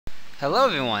Hello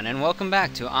everyone, and welcome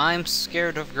back to I'm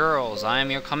Scared of Girls. I am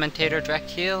your commentator,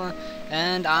 DRAKEAL,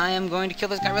 and I am going to kill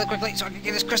this guy really quickly so I can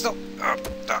get this crystal.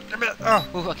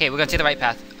 Okay, we're gonna take the right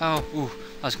path. That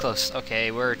was close.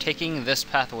 Okay, we're taking this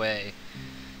pathway.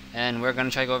 And we're gonna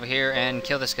try to go over here and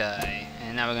kill this guy.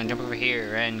 And now we're gonna jump over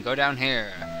here and go down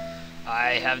here.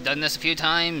 I have done this a few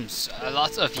times.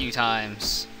 A few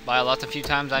times. By a lot of few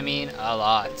times, I mean a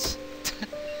lot.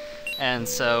 And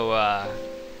so,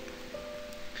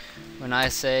 when I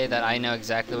say that I know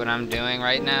exactly what I'm doing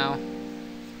right now,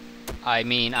 I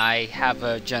mean I have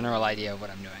a general idea of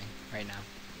what I'm doing right now.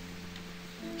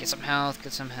 Get some health,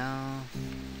 get some health.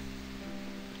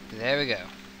 There we go.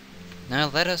 Now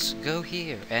let us go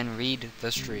here and read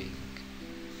the string.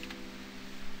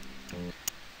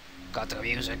 Got the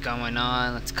music going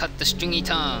on. Let's cut the stringy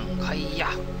tongue.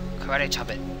 Hiya! Karate chop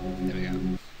it. There we go.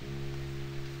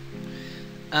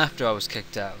 After I was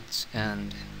kicked out,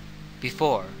 and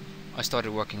before I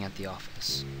started working at the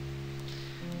office,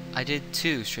 I did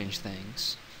two strange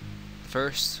things.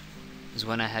 First is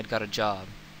when I had got a job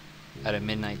at a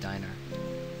midnight diner.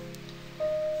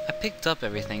 I picked up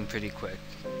everything pretty quick,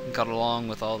 got along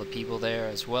with all the people there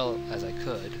as well as I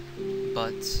could,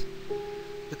 but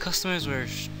the customers were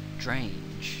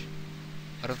strange.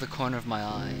 Out of the corner of my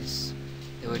eyes,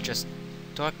 they were just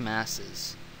dark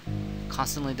masses,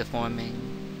 constantly deforming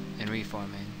and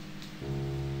reforming.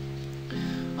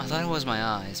 I thought it was my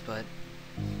eyes, but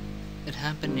it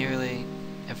happened nearly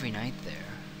every night there.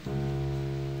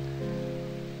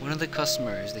 One of the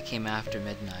customers that came after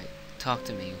midnight talked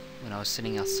to me when I was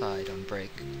sitting outside on break.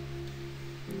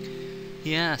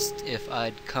 He asked if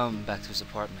I'd come back to his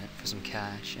apartment for some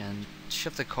cash and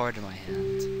shoved a card in my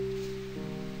hand.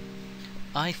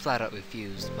 I flat out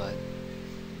refused, but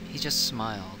he just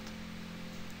smiled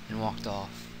and walked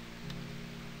off.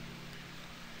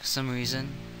 For some reason,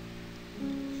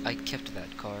 I kept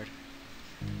that card.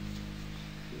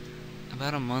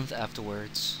 About a month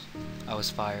afterwards, I was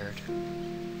fired.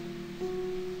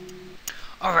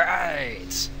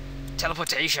 Alright!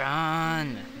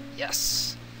 Teleportation!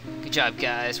 Yes! Good job,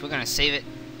 guys. We're gonna save it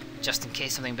just in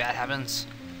case something bad happens.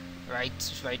 Right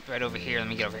over here. Let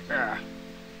me get over here. I'm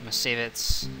gonna save it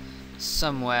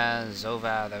somewhere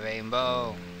over the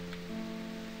rainbow.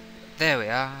 There we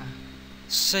are.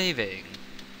 Saving.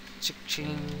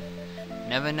 Ching.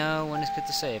 Never know when it's good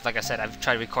to save. Like I said, I've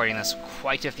tried recording this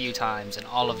quite a few times, and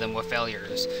all of them were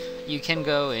failures. You can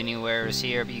go anywhere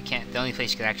here, but you can't. The only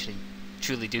place you can actually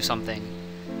truly do something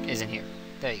is in here.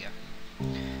 There you go.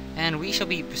 And we shall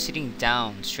be proceeding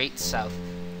down, straight south,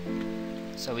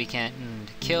 so we can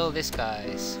kill this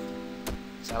guy.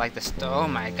 So I like this. Oh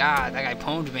my God, that guy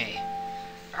pwned me.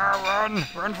 Run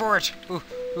for it.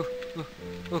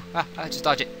 Just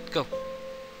dodge it. Go.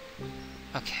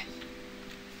 Okay.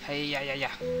 Hey,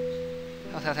 yeah.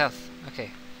 Health.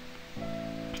 Okay.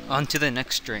 On to the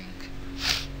next string.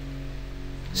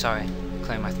 Sorry,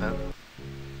 clearing my throat.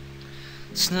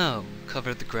 Snow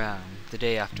covered the ground the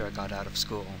day after I got out of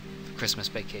school for Christmas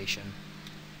vacation,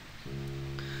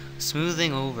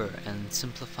 smoothing over and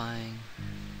simplifying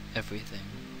everything.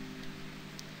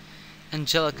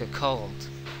 Angelica called,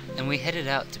 and we headed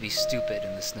out to be stupid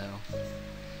in the snow.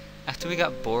 After we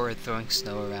got bored throwing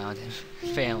snow around and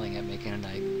failing at making an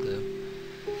igloo,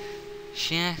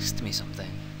 she asked me something.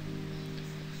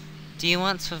 Do you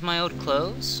want some of my old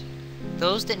clothes?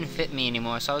 Those didn't fit me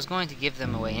anymore, so I was going to give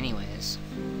them away anyways.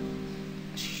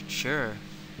 Sure,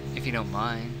 if you don't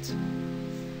mind.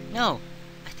 No,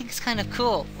 I think it's kind of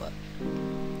cool.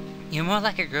 You're more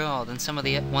like a girl than some of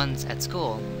the ones at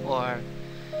school, or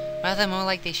rather more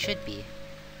like they should be.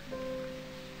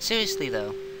 Seriously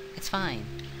though, it's fine.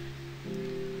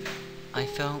 I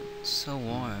felt so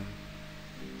warm,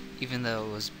 even though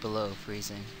it was below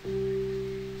freezing.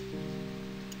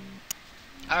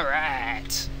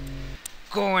 Alright!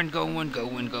 Going,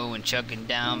 chugging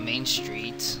down Main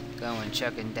Street.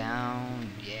 Chugging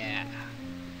down, yeah.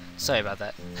 Sorry about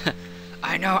that.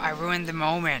 I know, I ruined the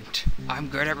moment. I'm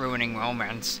good at ruining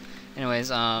moments. Anyways,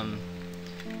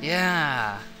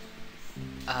 yeah.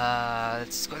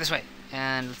 Let's go this way,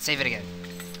 and let's save it again.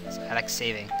 So I like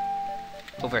saving.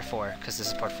 Over 4, because this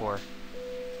is part 4.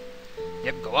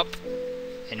 Yep, go up.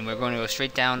 And we're going to go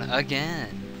straight down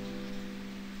again.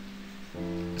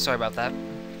 Sorry about that.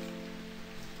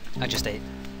 I just ate.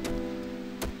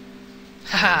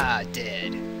 Haha,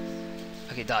 dead.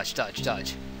 Okay, dodge.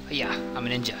 Yeah, I'm a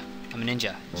ninja.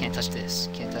 Can't touch this.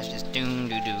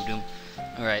 Doom.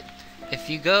 Alright. If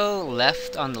you go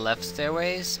left on the left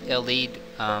stairways, it'll lead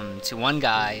to one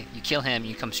guy. You kill him,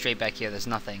 you come straight back here. There's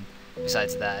nothing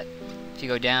besides that. If you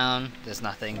go down, there's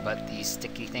nothing but these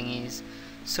sticky thingies.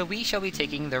 So we shall be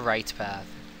taking the right path.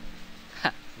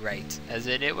 Ha, right. As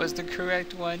in it was the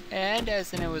correct one, and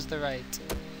as in it was the right.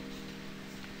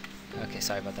 Okay,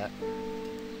 sorry about that.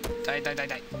 Die, die, die,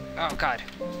 die. Oh god.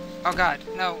 Oh god,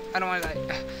 no, I don't want to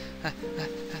die.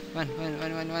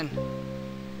 Run.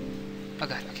 Oh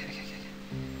god, okay.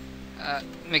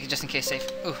 Make it just in case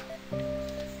safe. Ooh.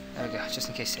 There we go, just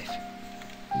in case safe.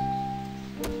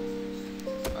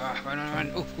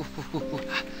 Run. Ooh.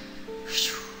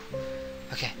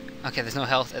 Okay, there's no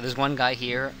health. There's one guy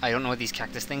here. I don't know what these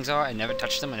cactus things are. I never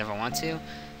touched them. I never want to.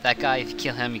 That guy, if you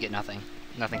kill him, you get nothing.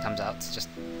 Nothing comes out. So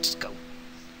just go.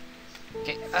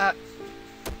 Okay,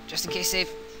 just in case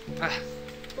safe. Oh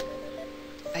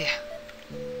yeah.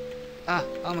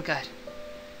 Oh my god.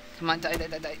 Come on, die.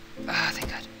 Thank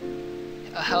god.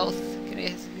 Health. Can I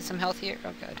get some health here?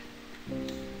 Oh god.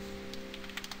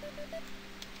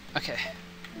 Okay.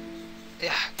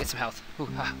 Yeah, get some health.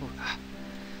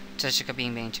 Chicka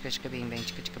bing bang, chicka bing bang,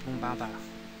 chicka boom ba ba.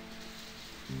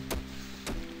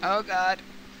 Oh god.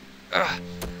 Ugh.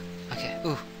 Okay.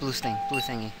 Ooh, blue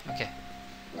thingy. Okay.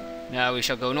 Now we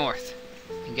shall go north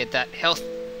and get that health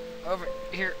over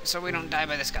here so we don't die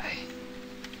by this guy.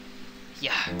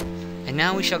 Yeah. And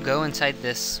now we shall go inside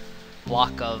this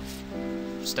block of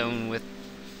stone with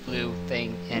blue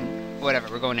thing and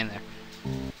whatever. We're going in there.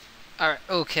 Alright,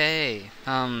 okay.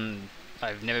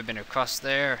 I've never been across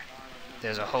there.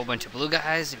 There's a whole bunch of blue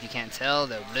guys. If you can't tell,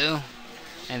 they're blue.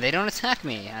 And they don't attack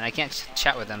me, and I can't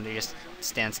chat with them. They just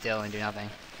stand still and do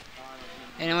nothing.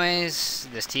 Anyways,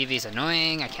 this TV is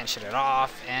annoying. I can't shut it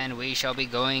off, and we shall be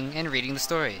going and reading the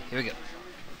story. Here we go.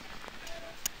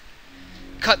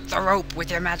 Cut the rope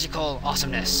with your magical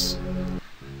awesomeness.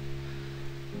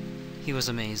 He was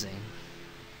amazing.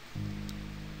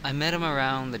 I met him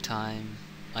around the time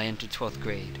I entered 12th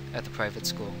grade at the private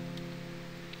school.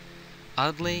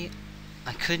 Oddly,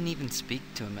 I couldn't even speak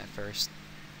to him at first.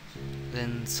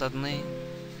 Then suddenly,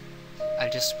 I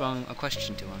just sprung a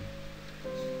question to him.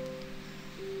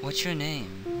 What's your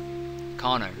name?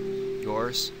 Connor.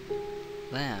 Yours?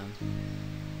 Lamb.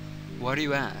 Why do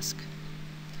you ask?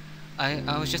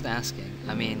 I was just asking.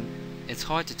 I mean, it's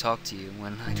hard to talk to you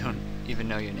when I don't even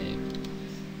know your name.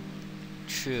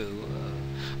 True.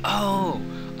 Oh!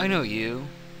 I know you.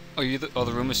 Are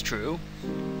the rumors true?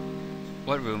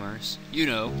 What rumors? You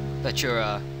know, that you're,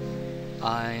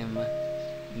 I'm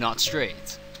not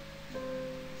straight.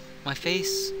 My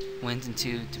face went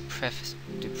into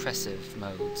depressive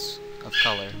modes of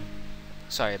color.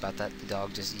 Sorry about that, the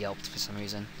dog just yelped for some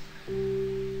reason.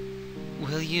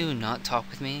 Will you not talk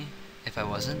with me if I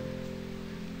wasn't?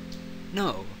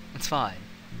 No, it's fine.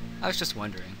 I was just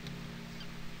wondering.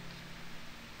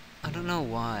 I don't know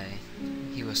why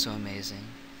he was so amazing,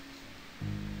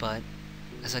 but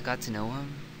as I got to know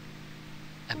him,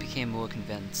 I became more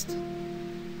convinced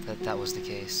that that was the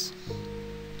case.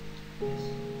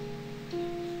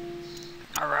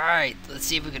 Alright, let's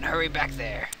see if we can hurry back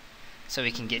there, so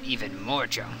we can get even more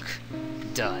junk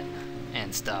done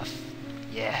and stuff.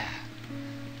 Yeah.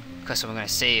 Because we're going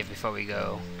to save before we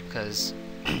go, because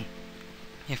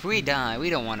if we die,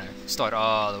 we don't want to start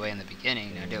all the way in the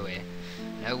beginning, now do we?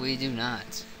 No, we do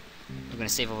not. We're going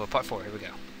to save over part 4. Here we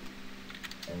go.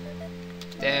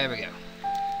 There we go.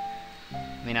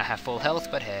 May not have full health,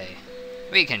 but hey.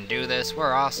 We can do this.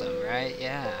 We're awesome, right?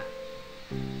 Yeah.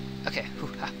 Okay.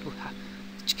 Hoo-ha, hoo-ha.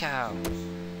 Chikow.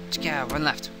 Chikow. Run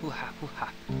left. Hoo-ha,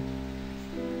 hoo-ha.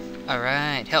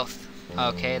 Alright. Health.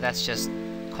 Okay, that's just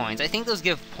coins. I think those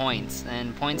give points,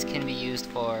 and points can be used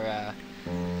for,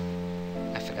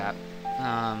 I forgot.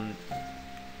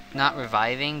 Not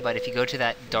reviving, but if you go to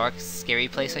that dark, scary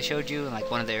place I showed you in like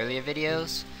one of the earlier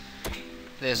videos,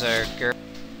 there's a girl.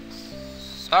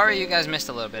 Sorry you guys missed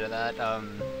a little bit of that.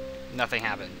 Nothing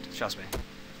happened. Trust me.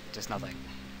 Just nothing.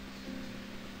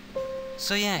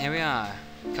 So yeah, here we are.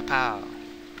 Kapow.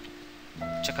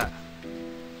 Chaka.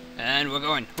 And we're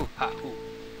going. Hoo-ha-hoo.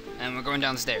 And we're going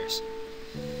down the stairs.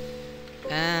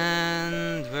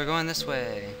 And we're going this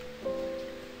way.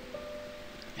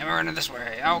 And we're running this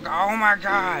way. Oh my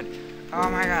god! Oh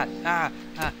my god!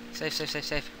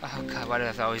 Safe. Oh god, why do I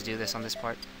have to always do this on this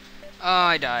part? Oh,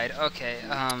 I died. Okay,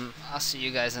 I'll see you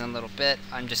guys in a little bit.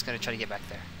 I'm just gonna try to get back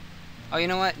there. Oh, you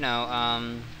know what? No,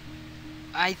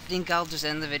 I think I'll just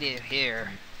end the video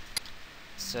here.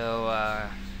 So,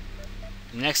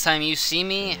 next time you see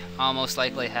me, I'll most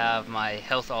likely have my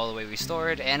health all the way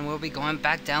restored, and we'll be going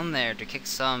back down there to kick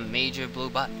some major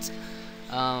blue butts.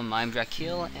 I'm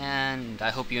DRAKEAL, and I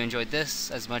hope you enjoyed this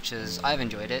as much as I've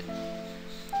enjoyed it.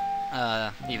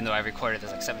 Even though I've recorded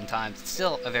this like 7 times, it's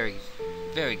still a very,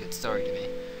 very good story to me.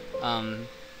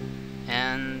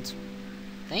 And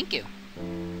thank you.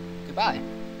 Goodbye.